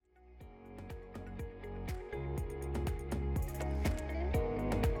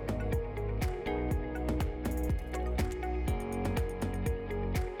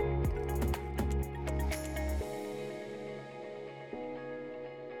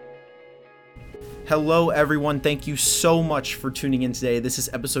Hello, everyone. Thank you so much for tuning in today. This is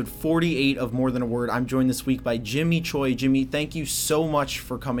episode 48 of More Than a Word. I'm joined this week by Jimmy Choi. Jimmy, thank you so much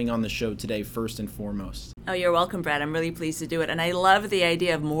for coming on the show today, first and foremost. Oh, you're welcome, Brad. I'm really pleased to do it. And I love the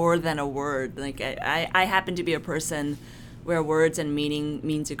idea of more than a word. Like, I happen to be a person where words and meaning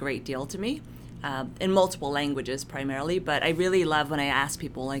means a great deal to me, in multiple languages primarily. But I really love when I ask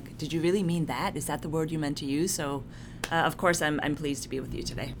people, like, did you really mean that? Is that the word you meant to use? So, of course, I'm pleased to be with you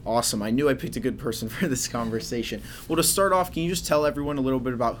today. Awesome. I knew I picked a good person for this conversation. Well, to start off, can you just tell everyone a little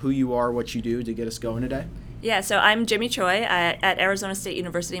bit about who you are, what you do to get us going today? Yeah, so I'm Jimmy Choi. At Arizona State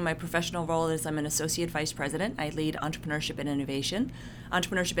University, my professional role is I'm an associate vice president. I lead entrepreneurship and innovation.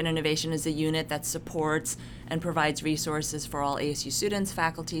 Entrepreneurship and innovation is a unit that supports and provides resources for all ASU students,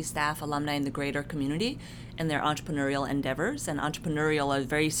 faculty, staff, alumni, and the greater community in their entrepreneurial endeavors. And entrepreneurial are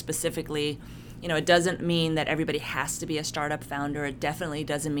very specifically, it doesn't mean that everybody has to be a startup founder. It definitely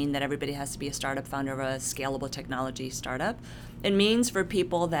doesn't mean that everybody has to be a startup founder of a scalable technology startup. It means for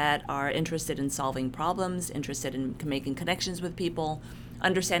people that are interested in solving problems, interested in making connections with people,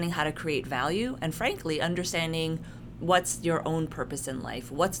 understanding how to create value, and frankly, understanding what's your own purpose in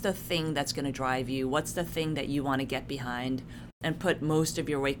life. What's the thing that's going to drive you? What's the thing that you want to get behind and put most of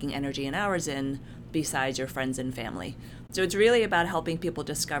your waking energy and hours in besides your friends and family? So it's really about helping people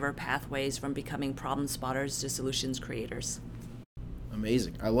discover pathways from becoming problem spotters to solutions creators.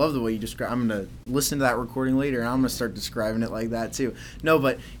 Amazing. I love the way you describe. I'm going to listen to that recording later and I'm going to start describing it like that too. No,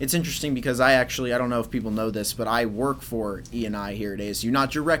 but it's interesting because I don't know if people know this, but I work for E&I here at ASU.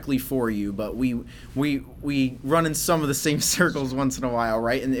 Not directly for you, but we run in some of the same circles once in a while,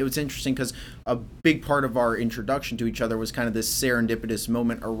 right? And it was interesting because a big part of our introduction to each other was kind of this serendipitous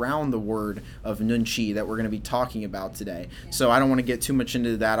moment around the word of Nunchi that we're going to be talking about today. Yeah. So I don't want to get too much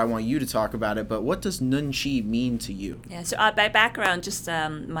into that. I want you to talk about it, but what does Nunchi mean to you? Yeah, so by background, just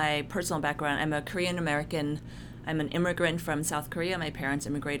my personal background, I'm a Korean American. I'm an immigrant from South Korea. My parents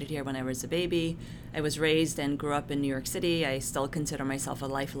immigrated here when I was a baby. I was raised and grew up in New York City. I still consider myself a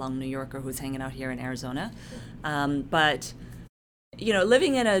lifelong New Yorker who's hanging out here in Arizona. But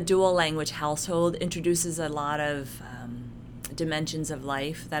living in a dual language household introduces a lot of dimensions of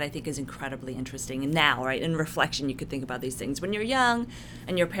life that I think is incredibly interesting. And now, right, in reflection, you could think about these things. When you're young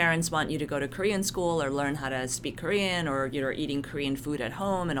and your parents want you to go to Korean school or learn how to speak Korean, or you're eating Korean food at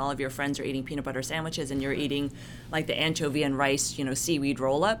home and all of your friends are eating peanut butter sandwiches and you're eating like the anchovy and rice, seaweed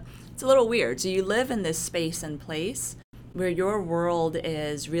roll up, it's a little weird. So you live in this space and place where your world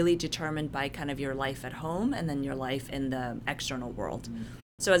is really determined by kind of your life at home and then your life in the external world. Mm-hmm.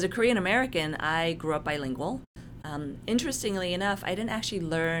 So as a Korean American, I grew up bilingual. Interestingly enough, I didn't actually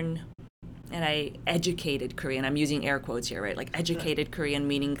learn, and I educated Korean. I'm using air quotes here, right? Like educated Korean,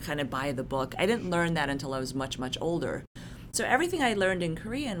 meaning kind of by the book. I didn't learn that until I was much, much older. So everything I learned in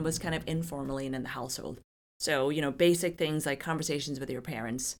Korean was kind of informally and in the household. So, basic things like conversations with your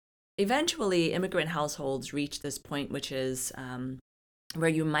parents. Eventually, immigrant households reach this point, which is where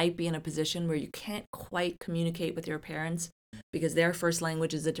you might be in a position where you can't quite communicate with your parents because their first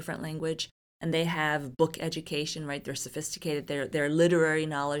language is a different language. And they have book education, right? They're sophisticated. Their literary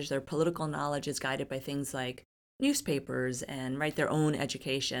knowledge, their political knowledge is guided by things like newspapers and, right, their own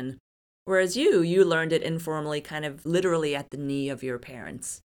education. Whereas you learned it informally, kind of literally at the knee of your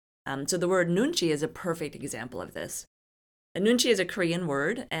parents. So the word nunchi is a perfect example of this. Nunchi is a Korean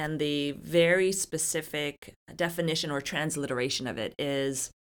word, and the very specific definition or transliteration of it is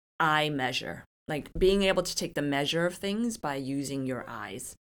eye measure, like being able to take the measure of things by using your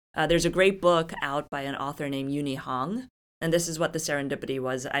eyes. There's a great book out by an author named Uni Hong, and this is what the serendipity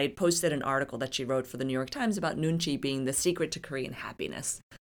was. I posted an article that she wrote for the New York Times about nunchi being the secret to Korean happiness.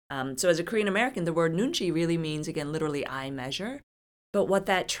 So as a Korean American, the word nunchi really means, again, literally eye measure. But what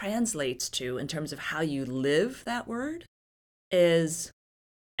that translates to in terms of how you live that word is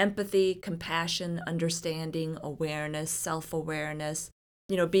empathy, compassion, understanding, awareness, self-awareness,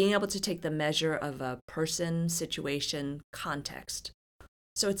 being able to take the measure of a person, situation, context.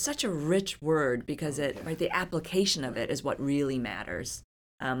 So it's such a rich word because the application of it is what really matters.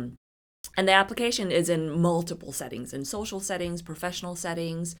 And the application is in multiple settings, in social settings, professional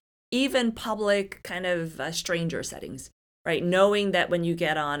settings, even public kind of stranger settings, right? Knowing that when you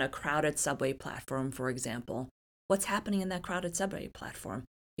get on a crowded subway platform, for example, what's happening in that crowded subway platform?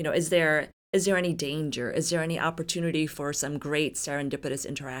 Is there any danger? Is there any opportunity for some great serendipitous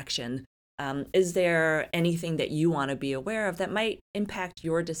interaction? Is there anything that you want to be aware of that might impact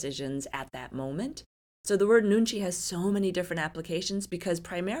your decisions at that moment? So the word nunchi has so many different applications because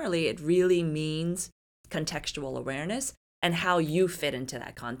primarily it really means contextual awareness and how you fit into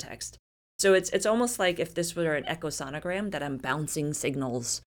that context. So it's almost like if this were an echosonogram that I'm bouncing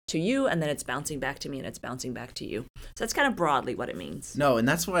signals to you, and then it's bouncing back to me, and it's bouncing back to you. So that's kind of broadly what it means. No, and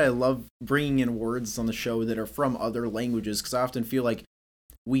that's why I love bringing in words on the show that are from other languages, because I often feel like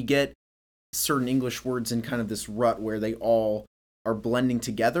we get certain English words in kind of this rut where they all are blending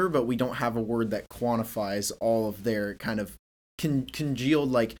together, but we don't have a word that quantifies all of their kind of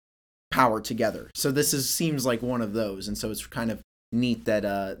congealed like power together. So this seems like one of those, and so it's kind of neat that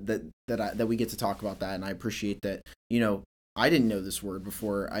that we get to talk about that, and I appreciate that. I didn't know this word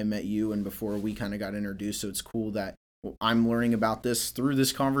before I met you and before we kind of got introduced, so it's cool that I'm learning about this through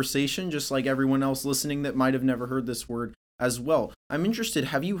this conversation, just like everyone else listening that might have never heard this word as well. I'm interested,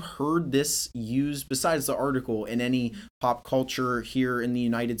 have you heard this used, besides the article, in any pop culture here in the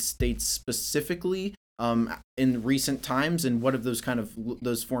United States specifically in recent times, and what have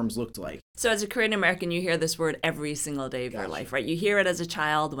those forms looked like? So as a Korean American, you hear this word every single day of your life, right? You hear it as a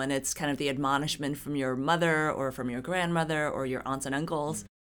child when it's kind of the admonishment from your mother or from your grandmother or your aunts and uncles.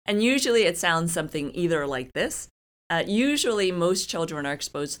 And usually it sounds something either like this. Usually most children are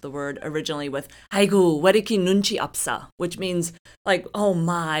exposed to the word originally with 아이고, 왜 이렇게 눈치 없어? Which means like, oh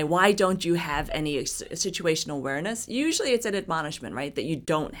my, why don't you have any situational awareness? Usually it's an admonishment, right? That you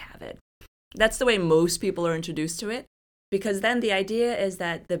don't have it. That's the way most people are introduced to it, because then the idea is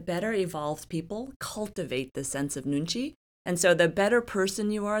that the better evolved people cultivate the sense of nunchi. And so the better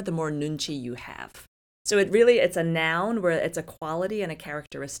person you are, the more nunchi you have. So it's a noun where it's a quality and a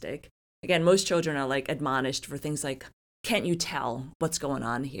characteristic. Again, most children are like admonished for things like, can't you tell what's going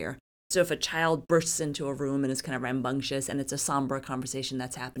on here? So if a child bursts into a room and is kind of rambunctious and it's a somber conversation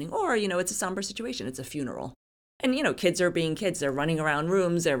that's happening, or, it's a somber situation, it's a funeral. And, kids are being kids. They're running around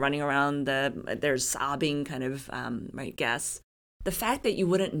rooms. They're running around there's sobbing kind of, guess. The fact that you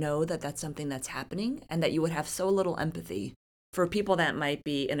wouldn't know that that's something that's happening and that you would have so little empathy for people that might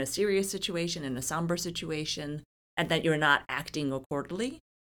be in a serious situation, in a somber situation, and that you're not acting accordingly,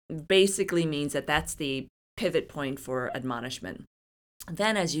 basically means that that's the pivot point for admonishment.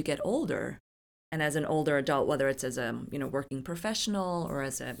 Then as you get older, and as an older adult, whether it's as a working professional or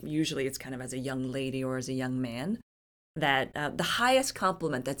usually it's kind of as a young lady or as a young man, that the highest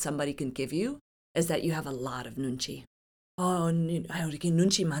compliment that somebody can give you is that you have a lot of nunchi. Oh,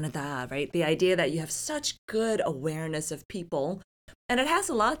 nunchi manada, right? The idea that you have such good awareness of people, and it has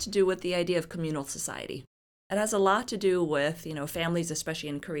a lot to do with the idea of communal society. It has a lot to do with families, especially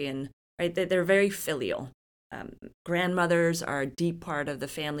in Korean, right? They're very filial. Grandmothers are a deep part of the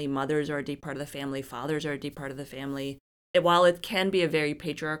family, mothers are a deep part of the family, fathers are a deep part of the family. While it can be a very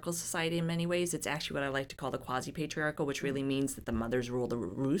patriarchal society in many ways, it's actually what I like to call the quasi-patriarchal, which really means that the mothers rule the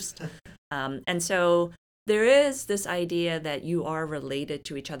roost. And so there is this idea that you are related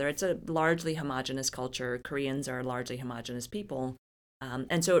to each other. It's a largely homogenous culture. Koreans are largely homogenous people.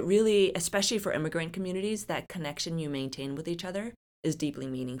 And so it really, especially for immigrant communities, that connection you maintain with each other is deeply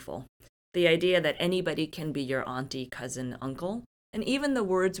meaningful. The idea that anybody can be your auntie, cousin, uncle, and even the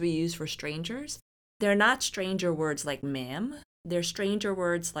words we use for strangers, they're not stranger words like ma'am. They're stranger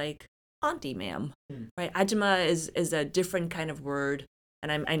words like auntie, ma'am, right? Ajima is a different kind of word,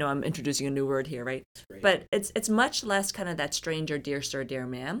 and I know I'm introducing a new word here, right? But it's much less kind of that stranger, dear sir, dear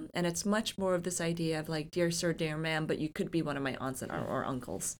ma'am, and it's much more of this idea of like, dear sir, dear ma'am, but you could be one of my aunts or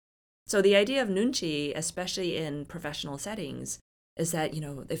uncles. So the idea of nunchi, especially in professional settings, is that,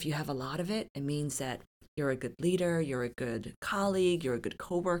 if you have a lot of it, it means that you're a good leader, you're a good colleague, you're a good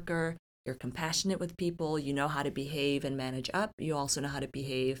coworker, you're compassionate with people, you know how to behave and manage up, you also know how to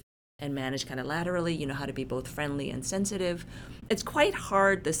behave and manage kind of laterally, you know how to be both friendly and sensitive. It's quite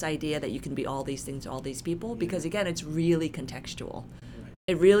hard, this idea that you can be all these things to all these people, because again, it's really contextual.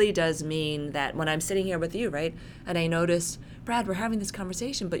 It really does mean that when I'm sitting here with you, right, and I notice, Brad, we're having this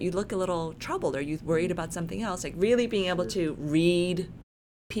conversation, but you look a little troubled. Are you worried about something else? Like really being able to read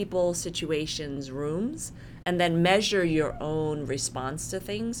people, situations, rooms, and then measure your own response to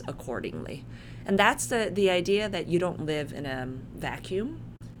things accordingly. And that's the idea that you don't live in a vacuum.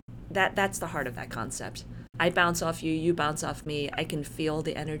 That's the heart of that concept. I bounce off you, you bounce off me. I can feel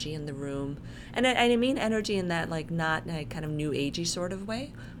the energy in the room. And I mean energy in that, like, not in a kind of new agey sort of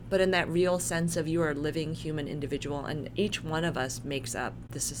way, but in that real sense of you are a living human individual, and each one of us makes up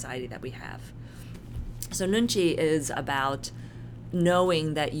the society that we have. So nunchi is about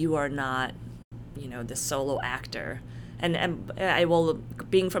knowing that you are not, the solo actor. And I will,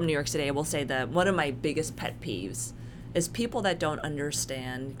 being from New York City, I will say that one of my biggest pet peeves is people that don't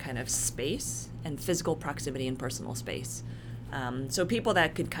understand kind of space and physical proximity and personal space. So people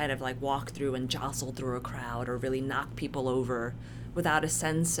that could kind of like walk through and jostle through a crowd or really knock people over without a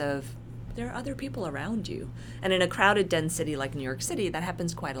sense of there are other people around you. And in a crowded, dense city like New York City, that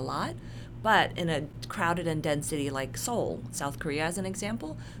happens quite a lot. But in a crowded and dense city like Seoul, South Korea as an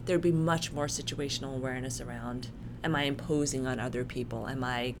example, there'd be much more situational awareness around, am I imposing on other people? Am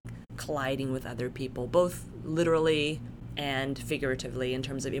I colliding with other people, both literally and figuratively in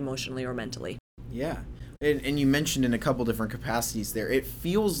terms of emotionally or mentally? Yeah. And you mentioned in a couple different capacities there, it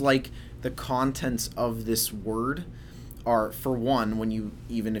feels like the contents of this word are, for one, when you,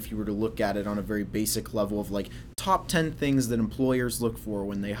 even if you were to look at it on a very basic level of like top 10 things that employers look for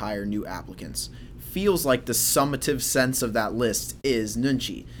when they hire new applicants, feels like the summative sense of that list is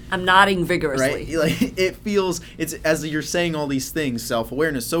nunchi. I'm nodding vigorously. Right? Like it feels, it's as you're saying all these things,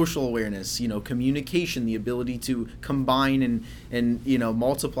 self-awareness, social awareness, communication, the ability to combine and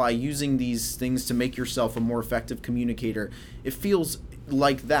multiply using these things to make yourself a more effective communicator. It feels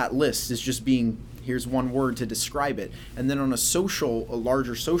like that list is just being, here's one word to describe it. And then on a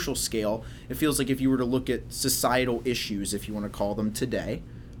larger social scale, it feels like if you were to look at societal issues, if you want to call them today,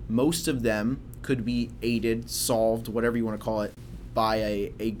 most of them could be aided, solved, whatever you want to call it,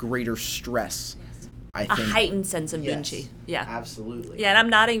 by a greater stress. Yes. I think. A heightened sense of Yes, nunchi. Yeah. Absolutely. Yeah, and I'm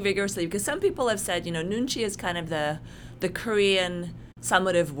nodding vigorously because some people have said, nunchi is kind of the Korean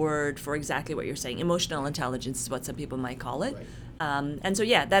summative word for exactly what you're saying. Emotional intelligence is what some people might call it. Right. And so,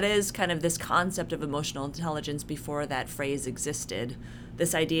 yeah, that is kind of this concept of emotional intelligence before that phrase existed.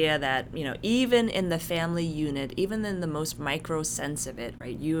 This idea that, even in the family unit, even in the most micro sense of it,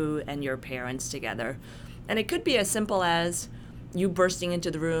 right, you and your parents together. And it could be as simple as you bursting into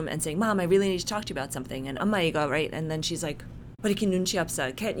the room and saying, Mom, I really need to talk to you about something. And Amma iga, right? And then she's like,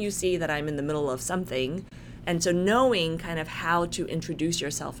 can't you see that I'm in the middle of something? And so knowing kind of how to introduce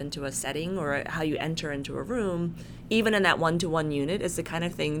yourself into a setting or how you enter into a room, even in that one-to-one unit, is the kind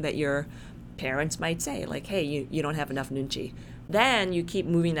of thing that your parents might say, like, hey, you don't have enough nunchi. Then you keep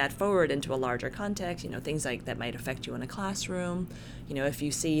moving that forward into a larger context, things like that might affect you in a classroom. If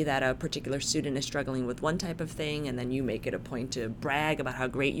you see that a particular student is struggling with one type of thing and then you make it a point to brag about how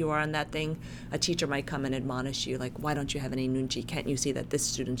great you are on that thing, a teacher might come and admonish you, like, why don't you have any nunchi? Can't you see that this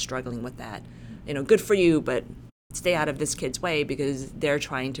student's struggling with that? Good for you, but stay out of this kid's way because they're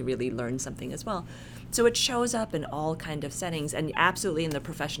trying to really learn something as well. So it shows up in all kind of settings and absolutely in the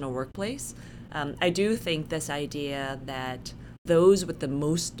professional workplace. I do think this idea that those with the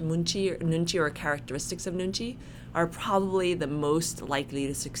most nunchi or characteristics of nunchi are probably the most likely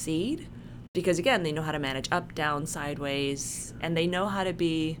to succeed because, again, they know how to manage up, down, sideways, and they know how to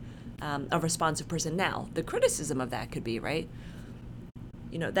be a responsive person. Now, the criticism of that could be, right,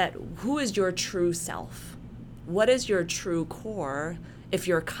 that who is your true self? What is your true core if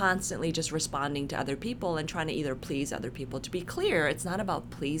you're constantly just responding to other people and trying to either please other people? To be clear, it's not about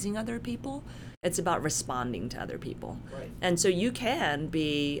pleasing other people. It's about responding to other people. Right. And so you can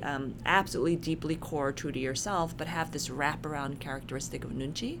be absolutely deeply core, true to yourself, but have this wraparound characteristic of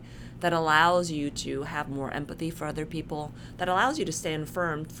nunchi that allows you to have more empathy for other people, that allows you to stand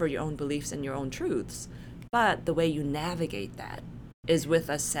firm for your own beliefs and your own truths. But the way you navigate that is with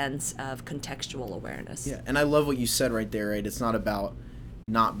a sense of contextual awareness. Yeah, and I love what you said right there, right? It's not about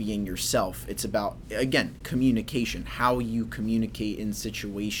not being yourself. It's about, again, communication, how you communicate in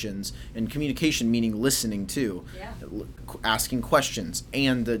situations, and communication meaning listening too, asking questions,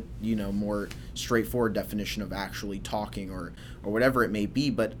 and the more straightforward definition of actually talking or whatever it may be.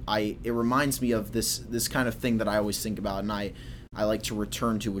 But it reminds me of this kind of thing that I always think about, and I like to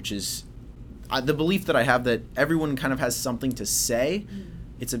return to, which is the belief that I have that everyone kind of has something to say.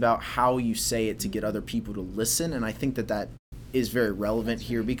 It's about how you say it to get other people to listen, and I think that is very relevant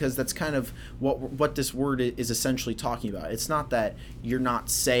here because that's kind of what this word is essentially talking about. It's not that you're not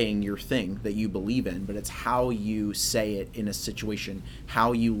saying your thing that you believe in, but it's how you say it in a situation,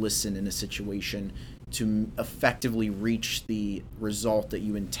 how you listen in a situation to effectively reach the result that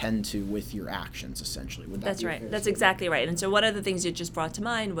you intend to with your actions, essentially. Would that That's be right. fair That's statement? exactly right. And so one of the things you just brought to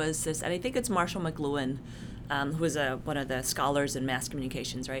mind was this, and I think it's Marshall McLuhan, who is one of the scholars in mass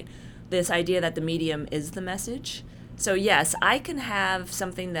communications, right? This idea that the medium is the message. So yes, I can have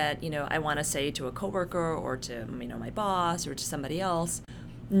something that, I want to say to a coworker or to, my boss or to somebody else,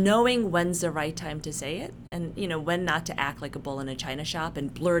 knowing when's the right time to say it and, when not to act like a bull in a china shop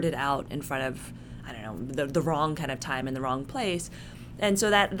and blurt it out in front of, the wrong kind of time in the wrong place. And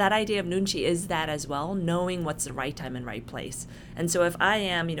so that idea of nunchi is that as well, knowing what's the right time and right place. And so if I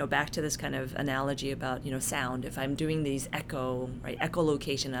am, back to this kind of analogy about, sound, if I'm doing these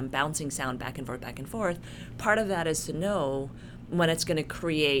echolocation, I'm bouncing sound back and forth, part of that is to know when it's going to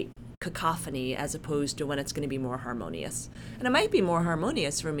create cacophony as opposed to when it's going to be more harmonious. And it might be more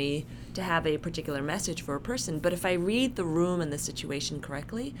harmonious for me to have a particular message for a person, but if I read the room and the situation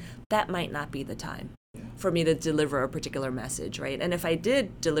correctly, that might not be the time. for me to deliver a particular message, right? And if I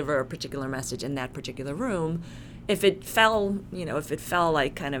did deliver a particular message in that particular room, if it fell, if it fell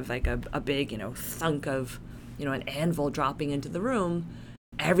like kind of like a big, thunk of, an anvil dropping into the room,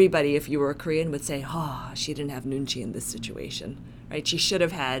 everybody, if you were a Korean, would say, oh, she didn't have nunchi in this situation, right? She should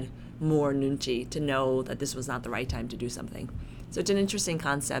have had more nunchi to know that this was not the right time to do something. So it's an interesting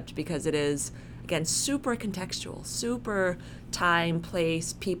concept because it is, again, super contextual, super time,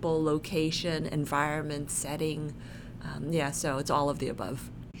 place, people, location, environment, setting. So it's all of the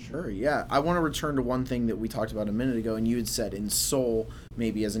above. Sure, yeah. I want to return to one thing that we talked about a minute ago, and you had said in Seoul,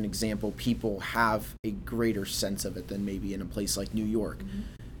 maybe as an example, people have a greater sense of it than maybe in a place like New York. Mm-hmm.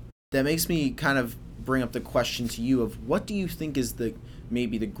 That makes me kind of bring up the question to you of what do you think is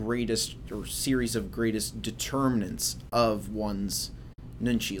maybe the greatest or series of greatest determinants of one's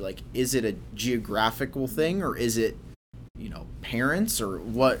nunchi? Like, is it a geographical thing, or is it, parents, or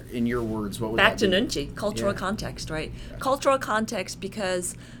what, in your words, what would Back that to be? nunchi, cultural context, right? Yeah. Cultural context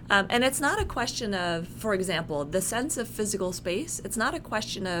because, and it's not a question of, for example, the sense of physical space, it's not a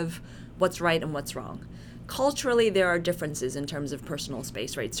question of what's right and what's wrong. Culturally, there are differences in terms of personal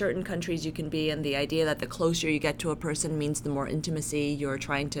space, right? Certain countries you can be in, the idea that the closer you get to a person means the more intimacy you're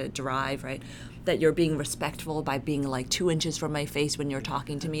trying to derive, right? That you're being respectful by being like 2 inches from my face when you're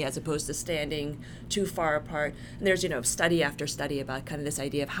talking to me as opposed to standing too far apart. And there's, study after study about kind of this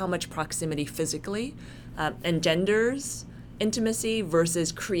idea of how much proximity physically engenders intimacy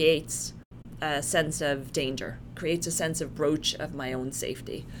versus creates a sense of danger, creates a sense of broach of my own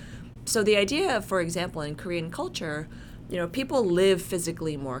safety. So the idea, for example, in Korean culture, people live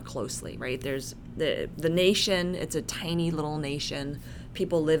physically more closely, right? There's the nation, it's a tiny little nation.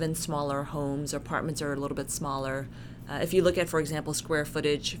 People live in smaller homes. Apartments are a little bit smaller. If you look at, for example, square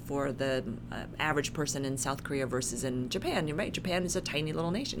footage for the average person in South Korea versus in Japan, you're right, Japan is a tiny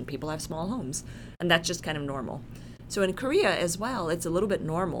little nation. People have small homes, and that's just kind of normal. So in Korea as well, it's a little bit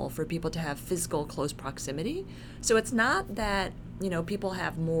normal for people to have physical close proximity. So it's not that, people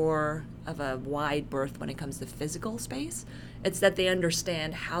have more of a wide berth when it comes to physical space. It's that they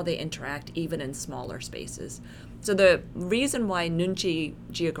understand how they interact even in smaller spaces. So the reason why nunchi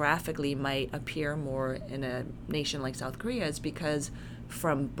geographically might appear more in a nation like South Korea is because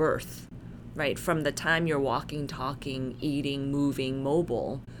from birth, right, from the time you're walking, talking, eating, moving,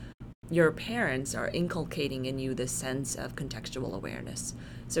 mobile, your parents are inculcating in you this sense of contextual awareness.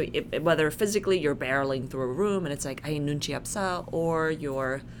 So whether physically you're barreling through a room and it's like, ay, nunchi apsa, or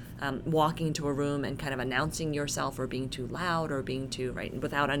you're walking into a room and kind of announcing yourself or being too loud or being too, right,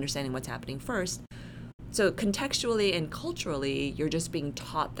 without understanding what's happening first. So contextually and culturally, you're just being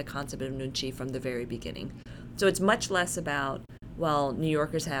taught the concept of nunchi from the very beginning. So it's much less about, well, New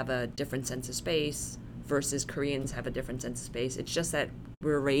Yorkers have a different sense of space versus Koreans have a different sense of space. It's just that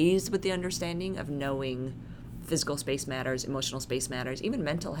we're raised with the understanding of knowing physical space matters, emotional space matters, even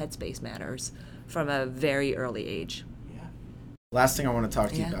mental headspace matters from a very early age. Yeah. Last thing I want to talk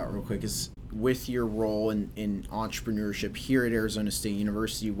to you about real quick is with your role in entrepreneurship here at Arizona State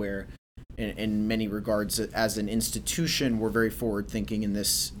University, where in many regards as an institution, we're very forward thinking in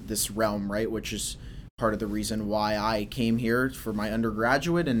this realm, right? Which is part of the reason why I came here for my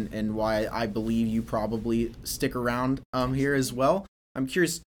undergraduate and why I believe you probably stick around here as well. I'm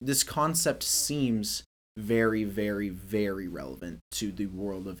curious, this concept seems very, very, very relevant to the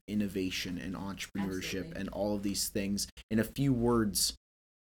world of innovation and entrepreneurship. Absolutely. And all of these things. In a few words,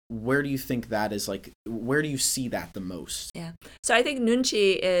 where do you think that is, like, where do you see that the most? Yeah. So I think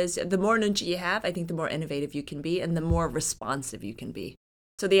nunchi is, the more nunchi you have, I think the more innovative you can be and the more responsive you can be.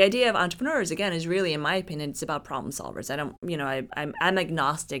 So the idea of entrepreneurs, again, is really, in my opinion, it's about problem solvers. I'm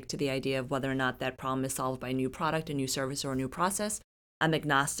agnostic to the idea of whether or not that problem is solved by a new product, a new service, or a new process. I'm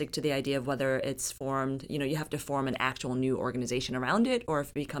agnostic to the idea of whether it's formed, you have to form an actual new organization around it, or if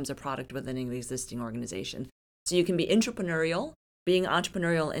it becomes a product within an existing organization. So you can be entrepreneurial. Being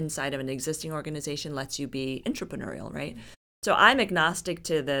entrepreneurial inside of an existing organization lets you be intrapreneurial, right? So I'm agnostic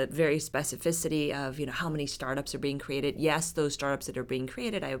to the very specificity of, how many startups are being created. Yes, those startups that are being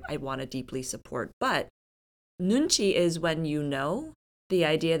created, I want to deeply support. But nunchi is when you know the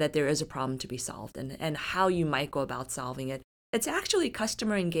idea that there is a problem to be solved and how you might go about solving it. It's actually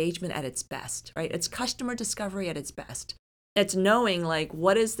customer engagement at its best, right? It's customer discovery at its best. It's knowing, like,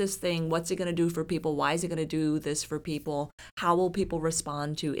 what is this thing? What's it going to do for people? Why is it going to do this for people? How will people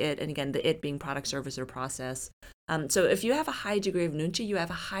respond to it? And again, the it being product, service, or process. So if you have a high degree of nunchi, you have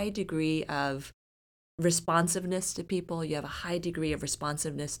a high degree of responsiveness to people. You have a high degree of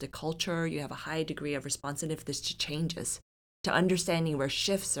responsiveness to culture. You have a high degree of responsiveness to changes, to understanding where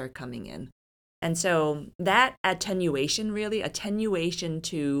shifts are coming in. And so that attenuation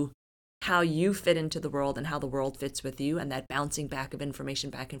to how you fit into the world and how the world fits with you, and that bouncing back of information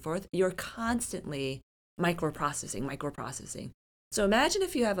back and forth, you're constantly microprocessing. So imagine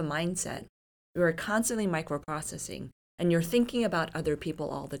if you have a mindset, you're constantly microprocessing, and you're thinking about other people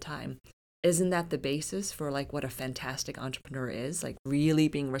all the time. Isn't that the basis for like what a fantastic entrepreneur is? Like really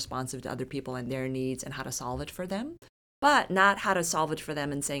being responsive to other people and their needs and how to solve it for them, but not how to solve it for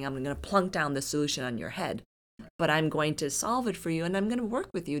them and saying, I'm going to plunk down the solution on your head, but I'm going to solve it for you. And I'm going to work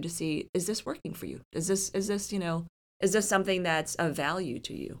with you to see, is this working for you? Is this, is this something that's of value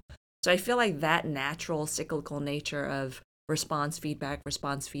to you? So I feel like that natural cyclical nature of response feedback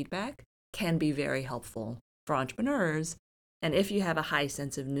can be very helpful for entrepreneurs. And if you have a high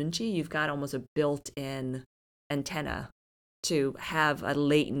sense of nunchi, you've got almost a built-in antenna to have a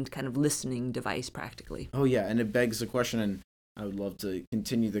latent kind of listening device practically. Oh yeah, and it begs the question, and I would love to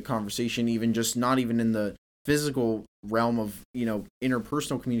continue the conversation, even just not even in the physical realm of,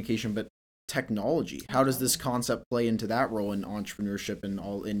 interpersonal communication, but technology. How does this concept play into that role in entrepreneurship and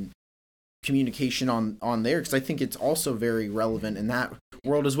all in communication on there? Because I think it's also very relevant in that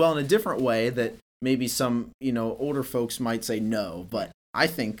world as well, in a different way that maybe some, older folks might say no, but I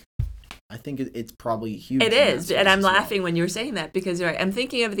think it's probably huge. It is, and I'm laughing when you're saying that because I'm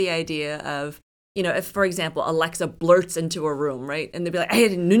thinking of the idea of, if, for example, Alexa blurts into a room, right? And they'd be like, I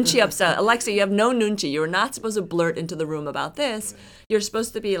had a nunchi upset. Alexa, you have no nunchi. You're not supposed to blurt into the room about this. You're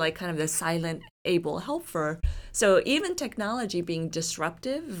supposed to be like kind of the silent, able helper. So even technology being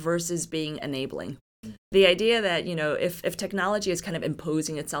disruptive versus being enabling. The idea that, if technology is kind of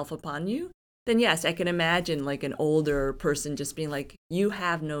imposing itself upon you, then yes, I can imagine like an older person just being like, you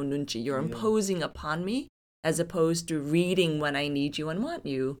have no nunchi. You're imposing upon me, as opposed to reading when I need you and want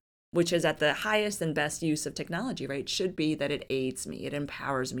you, which is at the highest and best use of technology, right? Should be that it aids me, it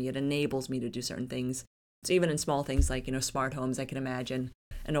empowers me, it enables me to do certain things. So even in small things like, smart homes, I can imagine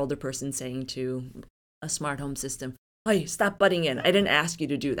an older person saying to a smart home system, hey, stop butting in. I didn't ask you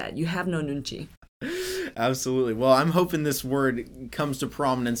to do that. You have no nunchi. Absolutely. Well, I'm hoping this word comes to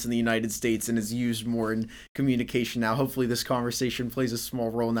prominence in the United States and is used more in communication now. Hopefully this conversation plays a small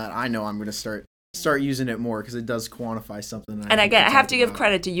role in that. I know I'm going to start using it more because it does quantify something. And again, I have to give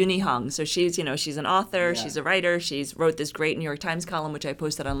credit to Uni Hong. So she's an author, she's a writer, she's wrote this great New York Times column, which I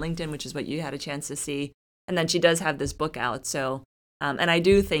posted on LinkedIn, which is what you had a chance to see. And then she does have this book out. So, and I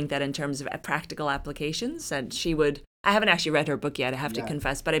do think that in terms of practical applications, that I haven't actually read her book yet, I have to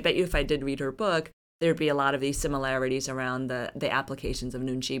confess, but I bet you if I did read her book, there'd be a lot of these similarities around the applications of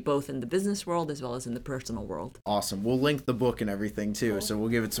nunchi, both in the business world as well as in the personal world. Awesome. We'll link the book and everything too, so we'll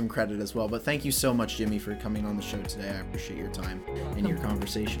give it some credit as well. But thank you so much, Jimmy, for coming on the show today. I appreciate your time and your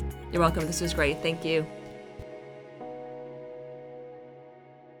conversation. You're welcome. This was great. Thank you.